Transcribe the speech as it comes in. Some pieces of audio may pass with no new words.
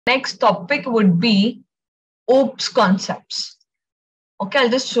Next topic would be OOPS concepts. Okay, I'll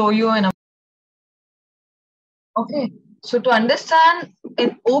just show you in a. Okay, so to understand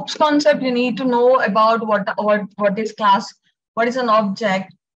an OOPS concept, you need to know about what is class, what is an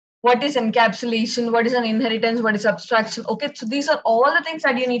object, what is encapsulation, what is an inheritance, what is abstraction. Okay, so these are all the things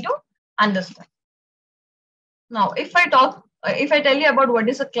that you need to understand. Now, if I tell you about what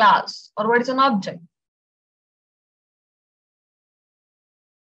is a class or what is an object.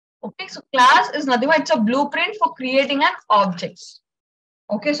 Okay, so class is nothing but it's a blueprint for creating an object.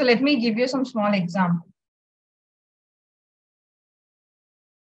 Okay, so let me give you some small example.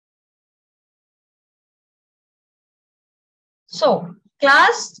 So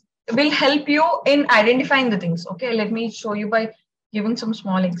class will help you in identifying the things. Okay, let me show you by giving some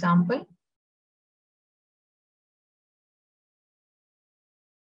small example.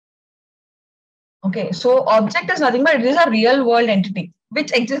 Okay, so object is nothing but it is a real world entity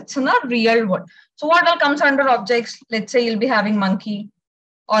which exists in a real world. So what all comes under objects? Let's say you'll be having monkey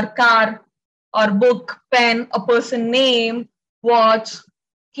or car or book, pen, a person name, watch,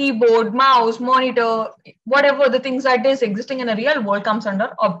 keyboard, mouse, monitor, whatever the things that is existing in a real world comes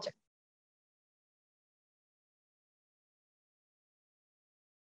under object.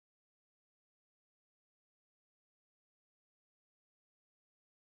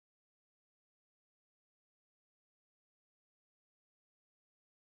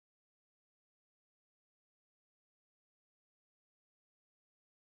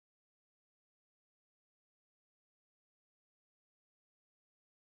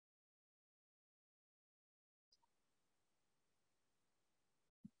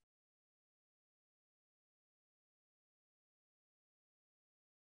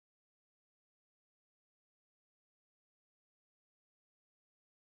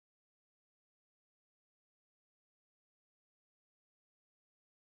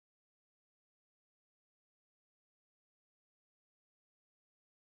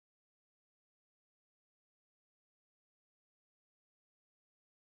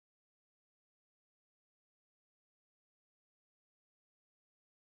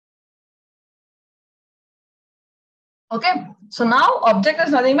 Okay, so now object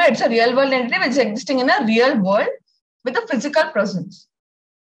is nothing but it's a real world entity which is existing in a real world with a physical presence.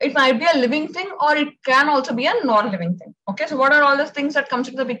 It might be a living thing or it can also be a non-living thing. Okay, so what are all those things that comes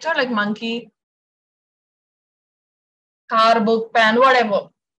into the picture like monkey, car, book, pen, whatever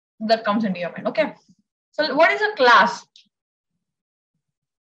that comes into your mind. Okay, so what is a class?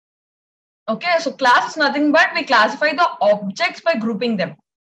 Okay, so class is nothing but we classify the objects by grouping them.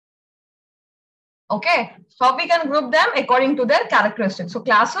 Okay, how we can group them according to their characteristics. So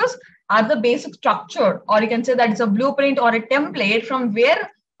classes are the basic structure, or you can say that it's a blueprint or a template from where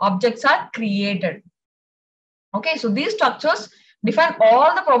objects are created. Okay, so these structures define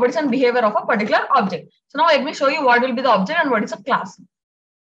all the properties and behavior of a particular object. So now let me show you what will be the object and what is a class.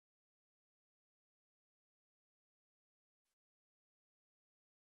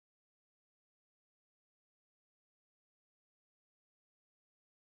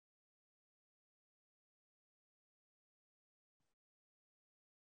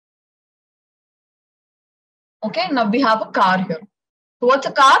 Okay, now we have a car here. So what's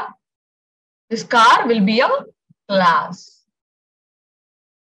a car? This car will be a class.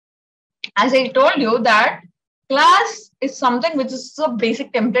 As I told you that class is something which is a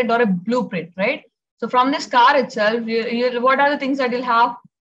basic template or a blueprint, right? So from this car itself, what are the things that you'll have?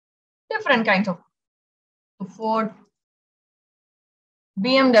 Different kinds of Ford,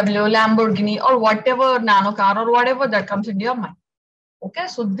 BMW, Lamborghini, or whatever nano car or whatever that comes into your mind. Okay,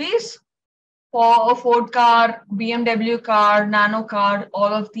 so these for a Ford car, BMW car, nano car,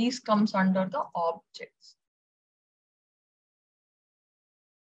 all of these comes under the objects.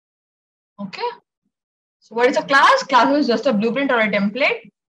 Okay. So what is a class? Class is just a blueprint or a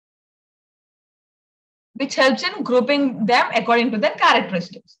template which helps in grouping them according to their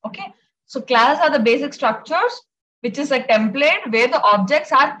characteristics. Okay. So classes are the basic structures, which is a template where the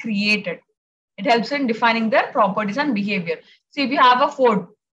objects are created. It helps in defining their properties and behavior. So if you have a Ford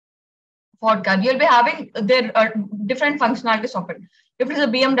car, you'll be having their different functionalities of it. If it's a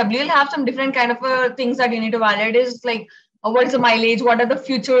BMW, you'll have some different kind of things that you need to validate. Is like what is the mileage? What are the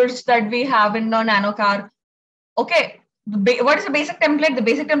features that we have in a nano car? Okay, what is the basic template? The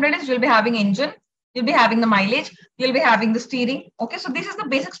basic template is you'll be having engine, you'll be having the mileage, you'll be having the steering. Okay, so this is the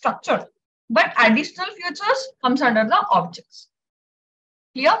basic structure. But additional features comes under the objects.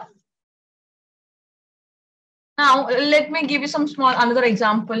 Clear? Now, let me give you some small another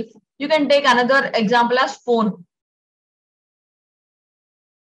example. You can take another example as phone.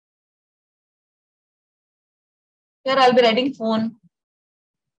 Here I'll be writing phone.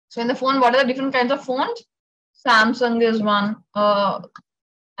 So in the phone, what are the different kinds of phones? Samsung is one,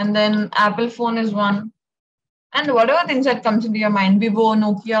 and then Apple phone is one, and whatever things that comes into your mind, Vivo,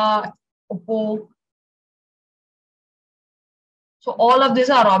 Nokia, Oppo. So all of these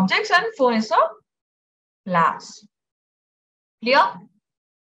are objects, and phone is a class. Clear?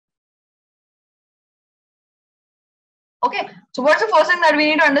 Okay, so what's the first thing that we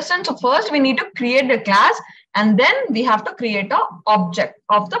need to understand? So first we need to create the class, and then we have to create an object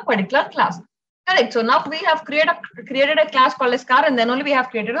of the particular class. Correct. So now we have created a class called as car, and then only we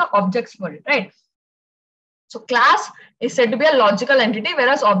have created the objects for it, right? So class is said to be a logical entity,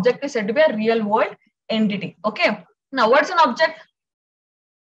 whereas object is said to be a real world entity. Okay. Now what's an object?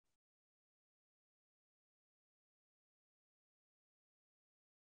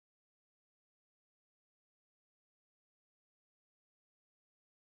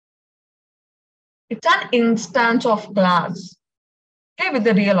 It's an instance of class, okay, with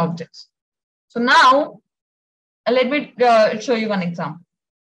the real objects. So now let me show you one example.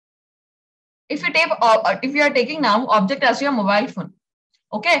 If you are taking now object as your mobile phone,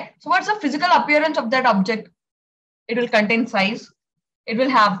 okay. So what's the physical appearance of that object? It will contain size. It will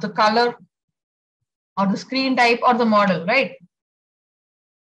have the color or the screen type or the model, right?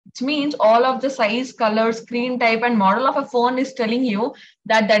 Which means all of the size, color, screen type, and model of a phone is telling you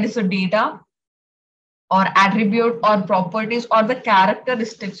that that is the data or attribute or properties or the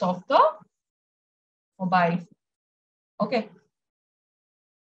characteristics of the mobile. Okay.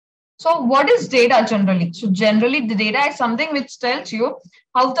 So what is data generally? So generally the data is something which tells you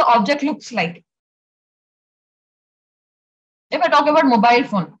how the object looks like. If I talk about mobile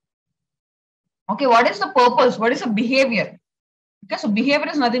phone, okay, what is the purpose? What is the behavior? Okay, so behavior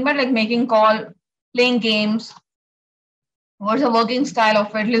is nothing but like making call, playing games. What's the working style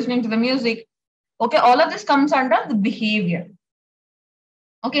of it? Listening to the music. Okay, all of this comes under the behavior.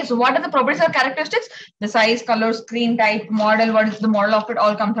 Okay, so what are the properties or characteristics? The size, color, screen type, model, what is the model of it,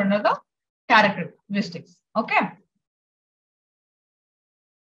 all comes under the characteristics. Okay.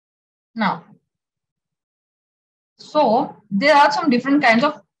 Now, so there are some different kinds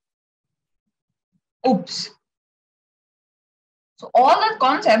of OOPs. So all the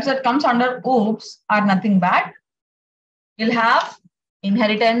concepts that comes under OOPs are nothing but you'll have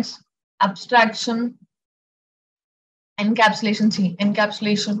inheritance, abstraction,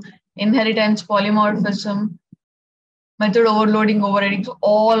 encapsulation, inheritance, polymorphism, method overloading, overriding. So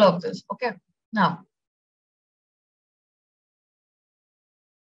all of this. Okay. Now,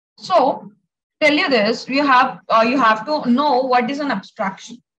 so tell you this, you have to know what is an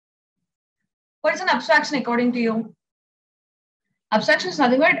abstraction. What is an abstraction according to you? Abstraction is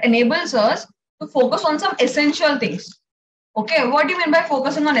nothing but it enables us to focus on some essential things. Okay, what do you mean by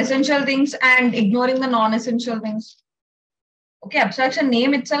focusing on essential things and ignoring the non-essential things? Okay, abstraction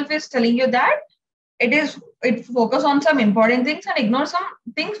name itself is telling you that it focus on some important things and ignore some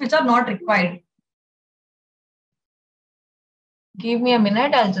things which are not required. Give me a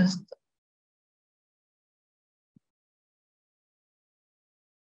minute, I'll just.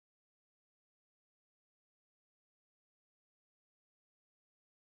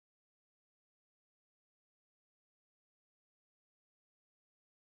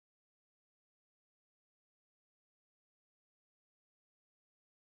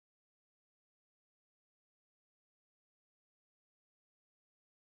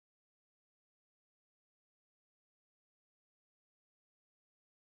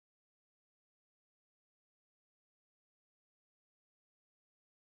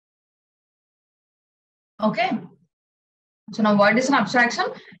 Okay. So now what is an abstraction?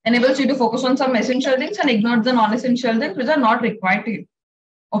 Enables you to focus on some essential things and ignore the non-essential things which are not required to you.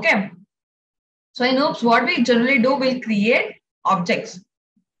 Okay. So in OOPs, what we generally do, we'll create objects.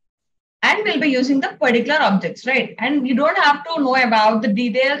 And we'll be using the particular objects, right? And you don't have to know about the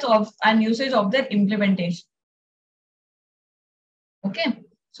details of and usage of their implementation. Okay.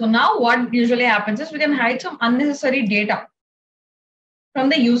 So now what usually happens is we can hide some unnecessary data from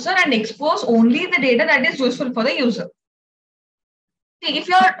the user and expose only the data that is useful for the user. See, if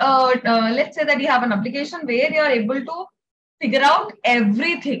you're, let's say that you have an application where you're able to figure out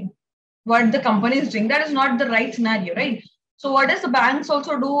everything what the company is doing, that is not the right scenario, right? So what does the banks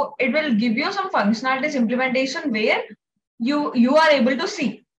also do? It will give you some functionalities implementation where you are able to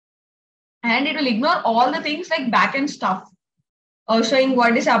see, and it will ignore all the things like backend stuff, showing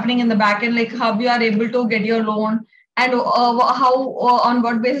what is happening in the backend, like how you are able to get your loan and how on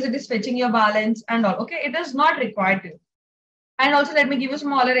what basis it is fetching your balance and all. Okay, it is not required to. And also, let me give you a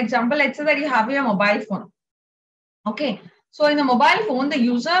smaller example. Let's say that you have your mobile phone. Okay, so in the mobile phone, the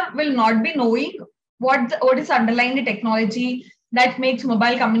user will not be knowing what is underlying the technology, that makes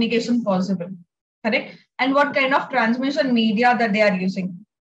mobile communication possible. Correct? And what kind of transmission media that they are using.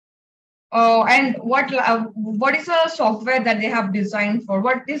 And what is the software that they have designed for?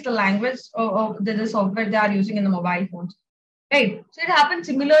 What is the language of the software they are using in the mobile phones? Right. So it happens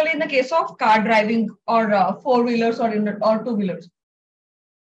similarly in the case of car driving or four-wheelers or two-wheelers.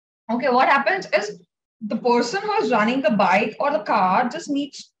 Okay, what happens is the person who is running the bike or the car just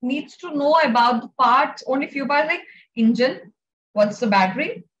needs to know about the parts, only few parts like engine, what's the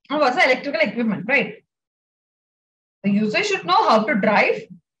battery, and what's the electrical equipment, right? The user should know how to drive,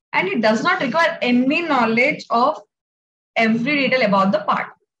 and it does not require any knowledge of every detail about the part.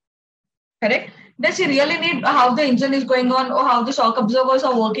 Correct? Does he really need how the engine is going on or how the shock absorbers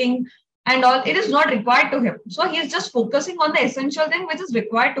are working and all? It is not required to him. So he is just focusing on the essential thing which is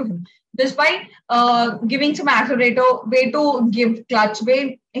required to him. Just by giving some accelerator, way to give clutch,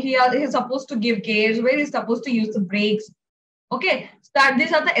 way he is supposed to give gears, where he's supposed to use the brakes. Okay, so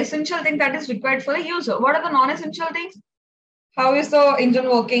these are the essential things that is required for the user. What are the non-essential things? How is the engine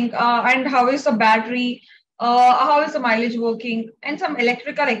working and how is the battery? How is the mileage working, and some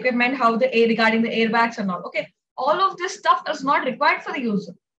electrical equipment, how the air regarding the airbags and all. Okay, all of this stuff is not required for the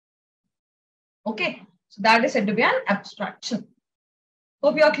user. Okay, so that is said to be an abstraction.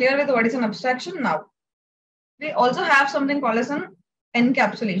 Hope you are clear with what is an abstraction now. We also have something called as an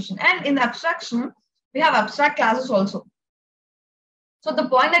encapsulation, and in the abstraction we have abstract classes also. So the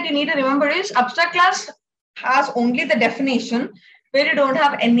point that you need to remember is abstract class has only the definition where you don't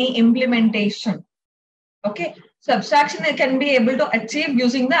have any implementation. Okay, so abstraction can be able to achieve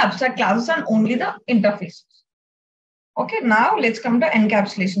using the abstract classes and only the interfaces. Okay, now let's come to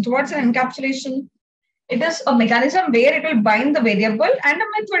encapsulation. So what's an encapsulation? It is a mechanism where it will bind the variable and a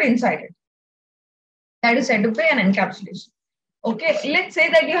method inside it. That is said to be an encapsulation. Okay, let's say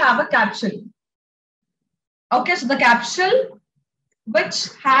that you have a capsule. Okay, so the capsule which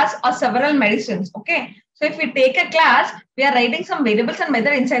has several medicines. Okay, so if we take a class, we are writing some variables and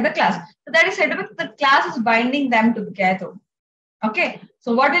method inside the class. So that is said to be the class is binding them together. Okay,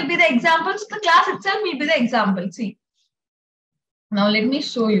 so what will be the examples? The class itself will be the example. See, now let me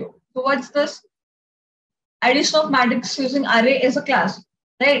show you. So what's this? Addition of matrix using array is a class,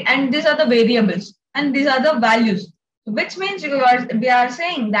 right? And these are the variables and these are the values, which means we are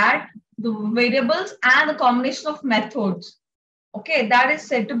saying that the variables and the combination of methods, okay, that is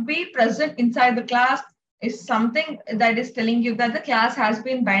said to be present inside the class is something that is telling you that the class has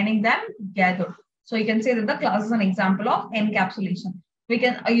been binding them together. So you can say that the class is an example of encapsulation. We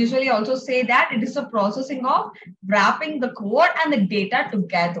can usually also say that it is a processing of wrapping the code and the data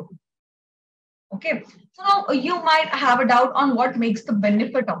together. Okay, so now you might have a doubt on what makes the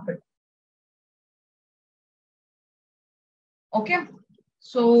benefit of it. Okay,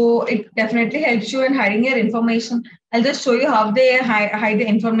 so it definitely helps you in hiding your information. I'll just show you how they hide the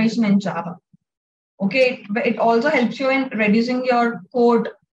information in Java. Okay, but it also helps you in reducing your code,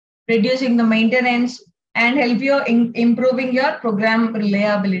 reducing the maintenance, and help you in improving your program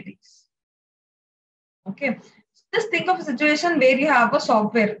reliabilities. Okay, just think of a situation where you have a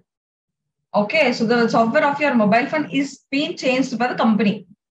software. Okay, so the software of your mobile phone is being changed by the company.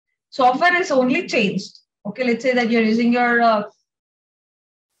 Software is only changed. Okay, let's say that you're using your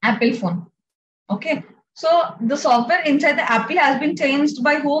Apple phone. Okay, so the software inside the Apple has been changed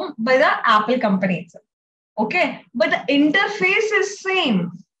by whom? By the Apple company itself. Okay, but the interface is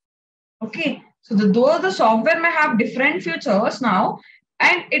same. Okay, so though the software may have different features now,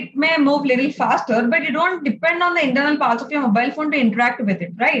 and it may move little faster, but you don't depend on the internal parts of your mobile phone to interact with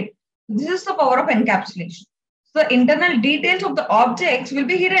it, right? This is the power of encapsulation. So the internal details of the objects will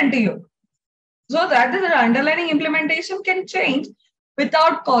be hidden to you, so that the underlying implementation can change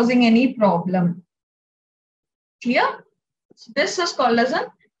without causing any problem. Clear? So this is called as an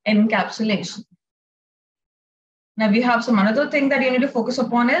encapsulation. Now we have some another thing that you need to focus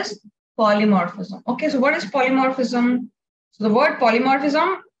upon is polymorphism. Okay, so what is polymorphism? So the word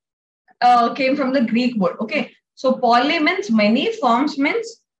polymorphism came from the Greek word. Okay, so poly means many, forms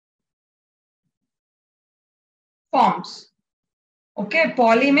means forms. Okay,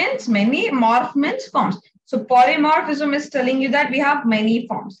 poly means many, morph means forms. So polymorphism is telling you that we have many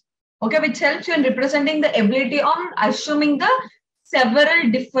forms. Okay, which helps you in representing the ability on assuming the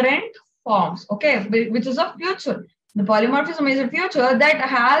several different forms. Okay, which is a future. The polymorphism is a future that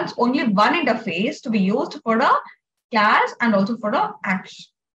has only one interface to be used for the class and also for the action.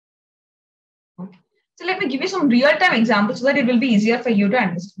 Okay. So let me give you some real-time examples so that it will be easier for you to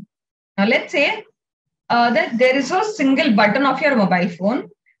understand. Now let's say that there is a single button of your mobile phone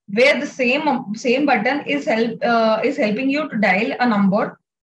where the same button is helping you to dial a number,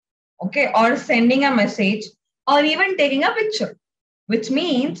 okay, or sending a message, or even taking a picture. which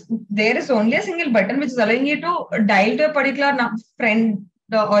means there is only a single button which is allowing you to dial to a particular friend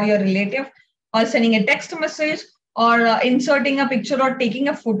or your relative, or sending a text message, or inserting a picture or taking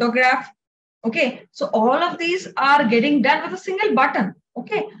a photograph. Okay, so all of these are getting done with a single button.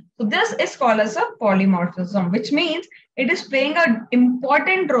 Okay, so this is called as a polymorphism, which means it is playing an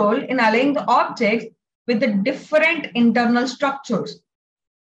important role in aligning the objects with the different internal structures.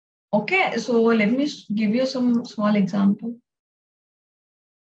 Okay, so let me give you some small example.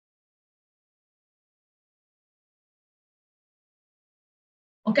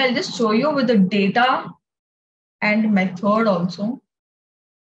 Okay, I'll just show you with the data and method also.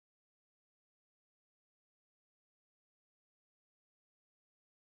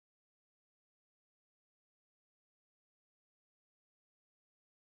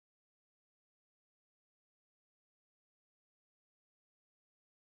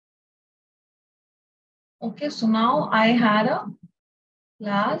 Okay, so now I had a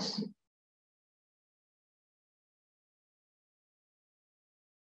class.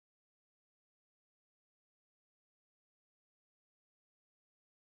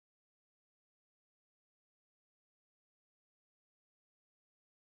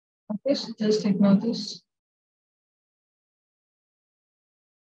 Okay, so just ignore this.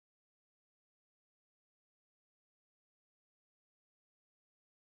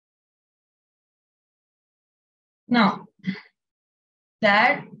 Now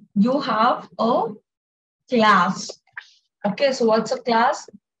that you have a class. Okay, so what's a class?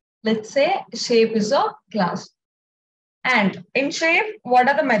 Let's say shape is a class. And in shape, what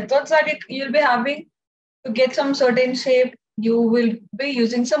are the methods that you'll be having to get some certain shape? You will be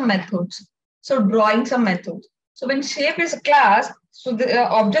using some methods. So drawing some methods. So when shape is a class, so the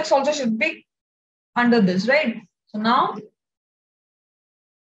objects also should be under this, right? So now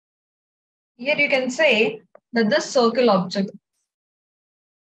here you can say that this circle object,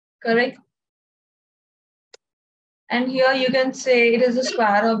 correct? And here you can say it is a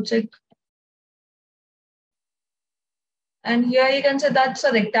square object. And here you can say that's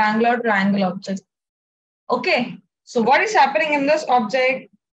a rectangular triangle object. Okay, so what is happening in this object?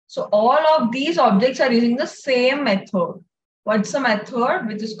 So all of these objects are using the same method. What's the method?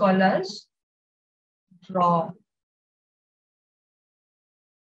 Which is called as draw.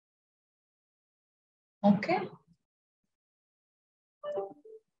 Okay.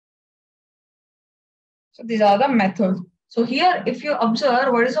 So these are the methods. So here, if you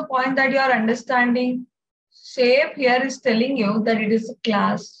observe, what is the point that you are understanding? Shape here is telling you that it is a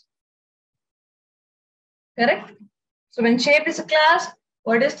class. Correct? So when shape is a class,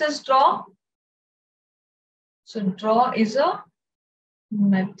 what is this draw? So draw is a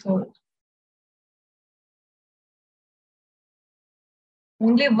method.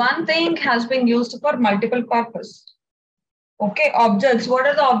 Only one thing has been used for multiple purpose. Okay, objects. What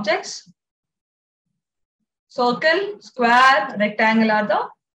are the objects? Circle, square, rectangle are the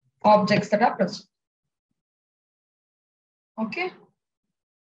objects that are present. Okay.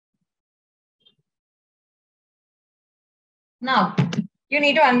 Now, you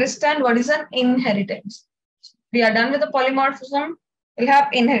need to understand what is an inheritance. We are done with the polymorphism. We'll have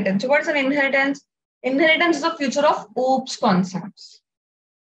inheritance. So what is an inheritance? Inheritance is the future of OOPS concepts.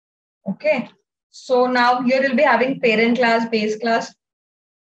 Okay. So now here we'll be having parent class, base class,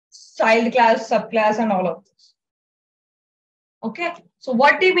 child class, subclass, and all of this. Okay. So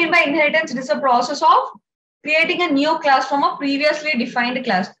what do you mean by inheritance? It is a process of creating a new class from a previously defined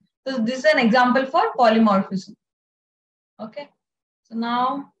class. So this is an example for polymorphism. Okay. So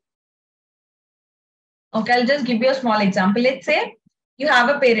now, okay, I'll just give you a small example. Let's say you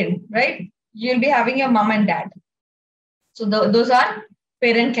have a parent, right? You'll be having your mom and dad. So those are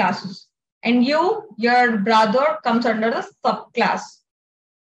parent classes. And your brother comes under the subclass.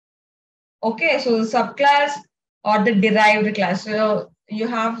 Okay, so the subclass or the derived class. So you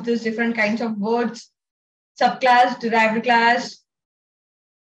have these different kinds of words: subclass, derived class,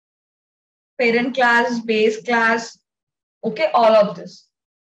 parent class, base class. Okay, all of this.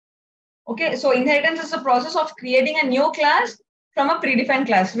 Okay, so inheritance is the process of creating a new class from a predefined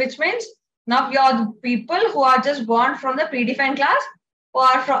class, which means now you are the people who are just born from the predefined class, who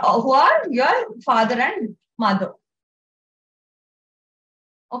are your father and mother.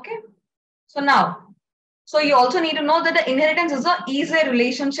 Okay, so now, so you also need to know that the inheritance is a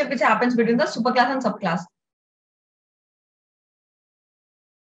relationship which happens between the superclass and subclass.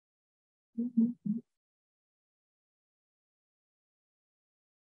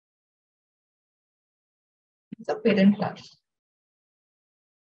 It's a parent class.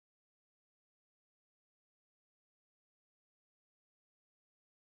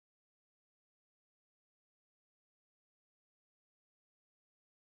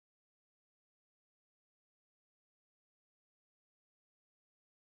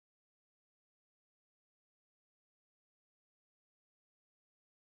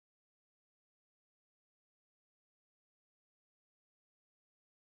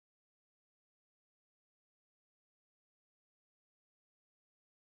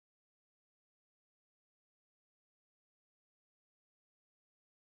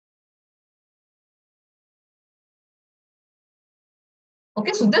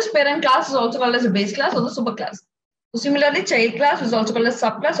 Okay, so this parent class is also called as a base class or the superclass. So similarly, child class is also called as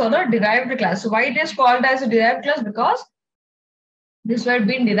subclass or the derived class. So why it is called as a derived class? Because this word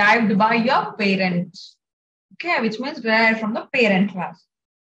being derived by your parents. Okay, which means derived from the parent class.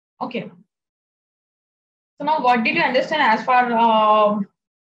 Okay. So now what did you understand as far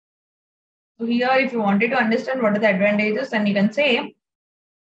so here if you wanted to understand what are the advantages, then you can say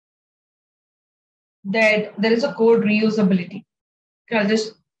that there is a code reusability. Okay, I'll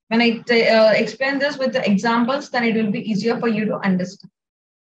just when I explain this with the examples, then it will be easier for you to understand.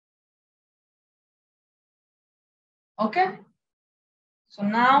 Okay. So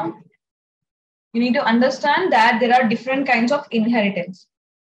now you need to understand that there are different kinds of inheritance.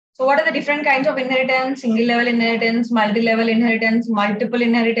 So what are the different kinds of inheritance? Single level inheritance, multi-level inheritance, multiple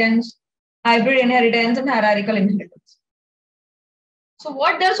inheritance, hybrid inheritance, and hierarchical inheritance. So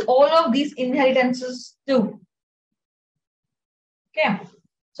what does all of these inheritances do? Okay.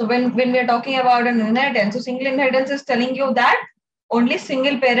 So when we are talking about an inheritance, so single inheritance is telling you that only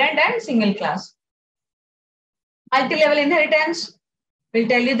single parent and single class. Multi-level inheritance will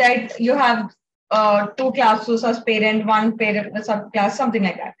tell you that you have two classes as parent, one parent, subclass, something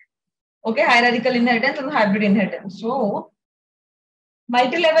like that. Okay, hierarchical inheritance and hybrid inheritance. So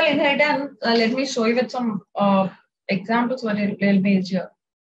multi-level inheritance, let me show you with some examples what it will be easier.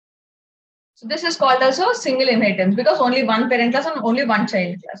 So this is called also single inheritance because only one parent class and only one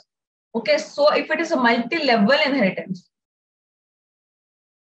child class. Okay, so if it is a multi-level inheritance,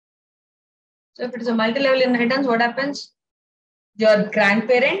 so if it is a multi-level inheritance, what happens? Your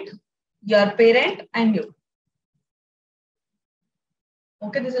grandparent, your parent, and you.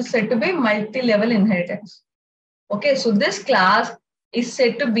 Okay, this is said to be multi-level inheritance. Okay, so this class is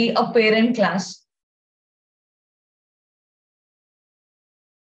said to be a parent class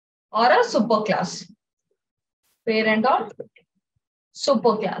or a superclass. Parent or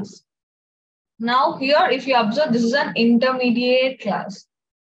superclass. Now here, if you observe, this is an intermediate class.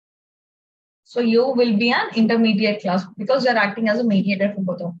 So you will be an intermediate class because you're acting as a mediator for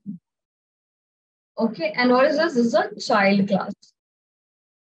both of them. Okay, and what is this? This is a child class.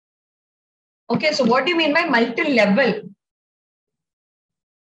 Okay, so what do you mean by multi-level?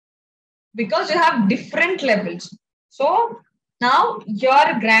 Because you have different levels. So now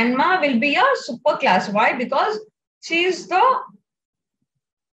your grandma will be a superclass. Why? Because she's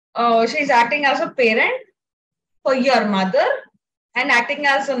she's acting as a parent for your mother and acting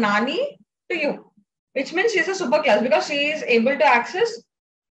as a nanny to you, which means she's a superclass because she is able to access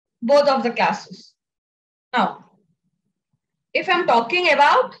both of the classes. Now, if I'm talking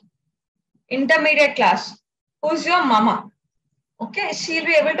about intermediate class, who's your mama? Okay, she'll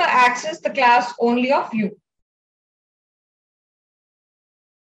be able to access the class only of you.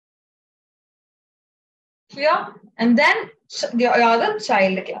 Clear? And then the other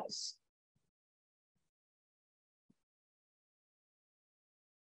child class.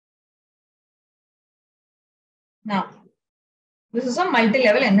 Now, this is a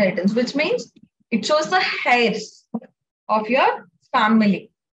multi-level inheritance, which means it shows the heirs of your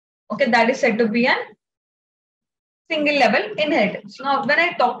family. Okay, that is said to be an single level inheritance. Now, when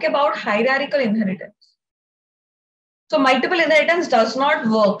I talk about hierarchical inheritance, so multiple inheritance does not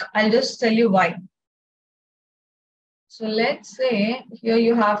work. I'll just tell you why. So let's say here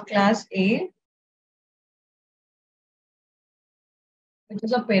you have class A, which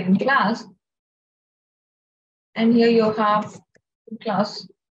is a parent class. And here you have class,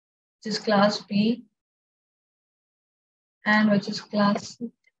 which is class B, and which is class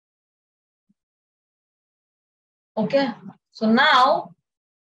C. Okay. So now,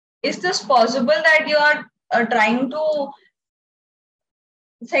 is this possible that you are trying to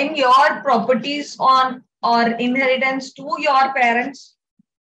send your properties on or inheritance to your parents?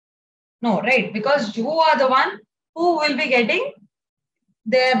 No, right? Because you are the one who will be getting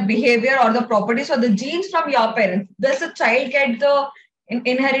their behavior or the properties or the genes from your parents. Does the child get the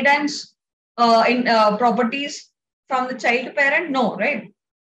inheritance properties from the child parent? No, right?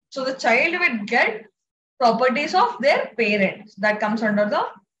 So the child will get properties of their parents. That comes under the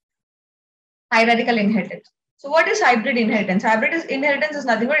hierarchical inheritance. So what is hybrid inheritance? Inheritance is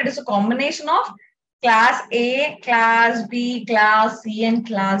nothing but it is a combination of class A, class B, class C, and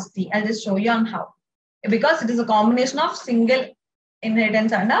class D. I'll just show you on how. Because it is a combination of single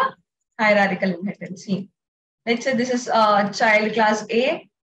inheritance and a hierarchical inheritance. See, let's say this is child class A.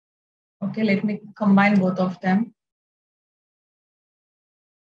 Okay, let me combine both of them.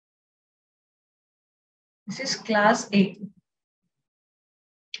 This is class A.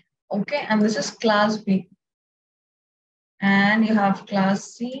 Okay, and this is class B. And you have class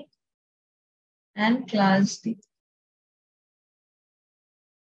C and class D.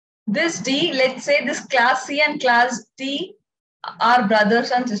 This D, let's say this class C and class D are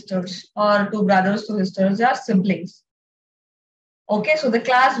brothers and sisters, or two brothers, two sisters, they are siblings. Okay, so the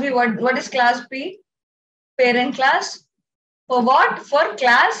class B, what is class B? Parent class. For what? For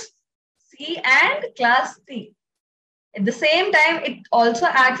class C and class C. At the same time, it also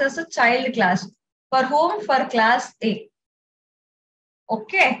acts as a child class. For whom? For class A.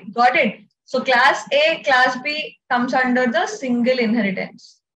 Okay, got it. So class A, class B comes under the single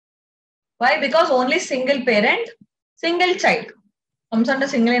inheritance. Why? Because only single parent, single child comes under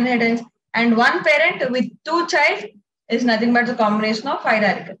single inheritance. And one parent with two child is nothing but the combination of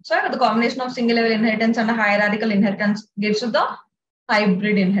hierarchical. So the combination of single level inheritance and a hierarchical inheritance gives you the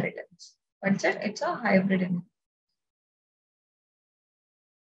hybrid inheritance. What's it? It's a hybrid inheritance.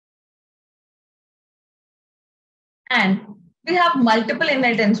 And we have multiple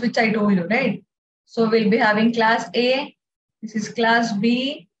inheritance, which I told you, right? So we'll be having class A, this is class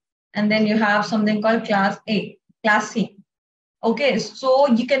B, and then you have something called class A, class C. Okay, so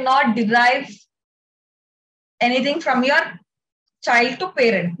you cannot derive anything from your child to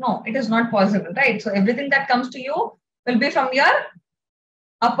parent. No, it is not possible, right? So everything that comes to you will be from your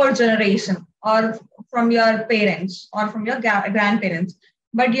upper generation or from your parents or from your grandparents.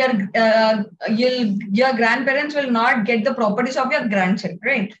 But your grandparents will not get the properties of your grandchild,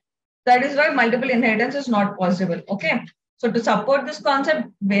 right? That is why multiple inheritance is not possible. Okay. So to support this concept,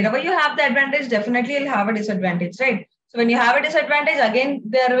 wherever you have the advantage, definitely you'll have a disadvantage, right? So when you have a disadvantage, again,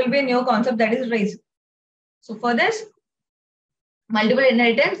 there will be a new concept that is raised. So for this, multiple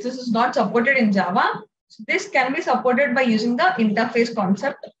inheritance, this is not supported in Java. So this can be supported by using the interface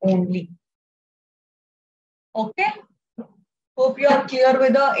concept only. Okay. Hope you are clear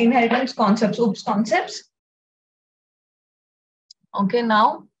with the inheritance concepts, OOPS concepts. Okay,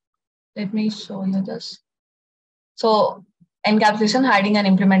 now let me show you this. So encapsulation, hiding, and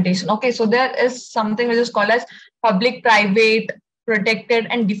implementation. Okay, so there is something which is called as public, private, protected,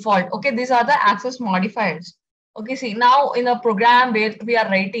 and default. Okay, these are the access modifiers. Okay, see, now in a program where we are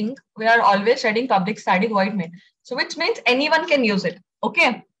writing, we are always writing public static void main. So which means anyone can use it.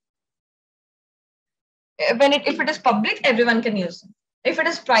 Okay. If it is public, everyone can use it. If it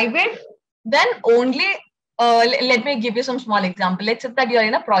is private, then only, let me give you some small example. Let's say that you are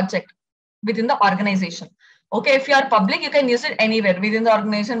in a project within the organization. Okay, if you are public, you can use it anywhere within the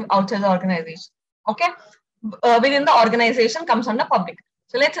organization, outside the organization. Okay, within the organization comes under public.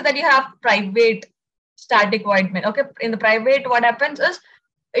 So let's say that you have private static void main. Okay, in the private, what happens is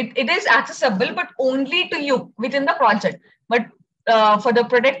it is accessible, but only to you within the project. But for the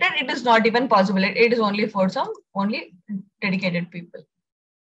protected, it is not even possible. It is only for some only dedicated people.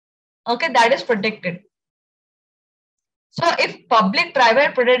 Okay, that is protected. So if public,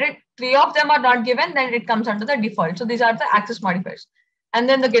 private, protected, three of them are not given, then it comes under the default. So these are the access modifiers. And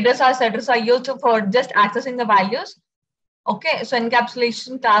then the getters are setters are used for just accessing the values. Okay, so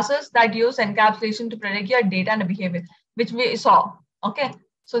encapsulation classes that use encapsulation to predict your data and behavior, which we saw. Okay,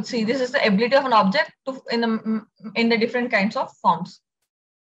 so see, this is the ability of an object to in the different kinds of forms.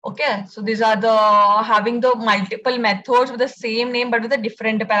 Okay, so these are the having the multiple methods with the same name but with the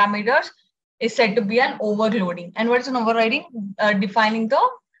different parameters is said to be an overloading. And what is an overriding? Defining the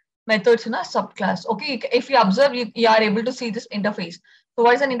methods in a subclass. Okay, if you observe, you are able to see this interface. So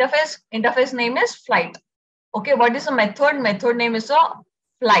what is an interface? Interface name is flight. Okay, what is a method? Method name is a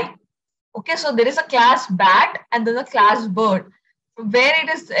fly. Okay, so there is a class bat and then a class bird. Where it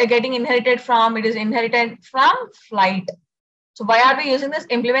is getting inherited from? It is inherited from flight. So why are we using this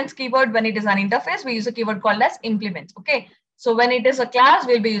implements keyword? When it is an interface, we use a keyword called as implements. Okay, so when it is a class,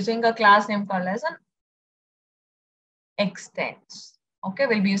 we'll be using a class name called as an extends. Okay,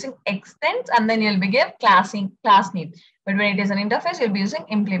 we'll be using extends and then you'll be give class name. But when it is an interface, you'll be using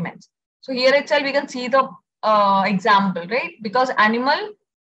implements. So here itself, we can see the example, right? Because animal,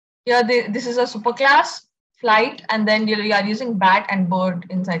 here this is a superclass, flight, and then you are using bat and bird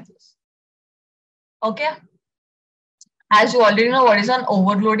inside this. Okay. As you already know, what is an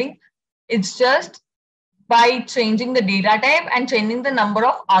overloading? It's just by changing the data type and changing the number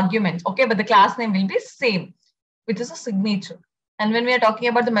of arguments. Okay, but the class name will be same, which is a signature. And when we are talking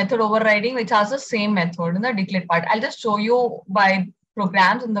about the method overriding, which has the same method in the declared part, I'll just show you by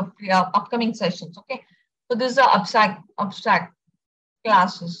programs in the upcoming sessions. Okay, so this is the abstract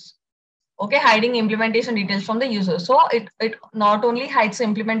classes. Okay, hiding implementation details from the user. So it not only hides the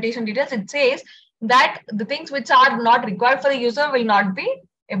implementation details, it says that the things which are not required for the user will not be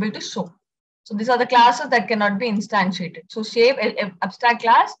able to show. So these are the classes that cannot be instantiated. So shape abstract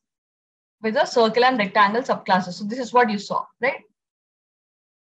class with a circle and rectangle subclasses. So this is what you saw, right?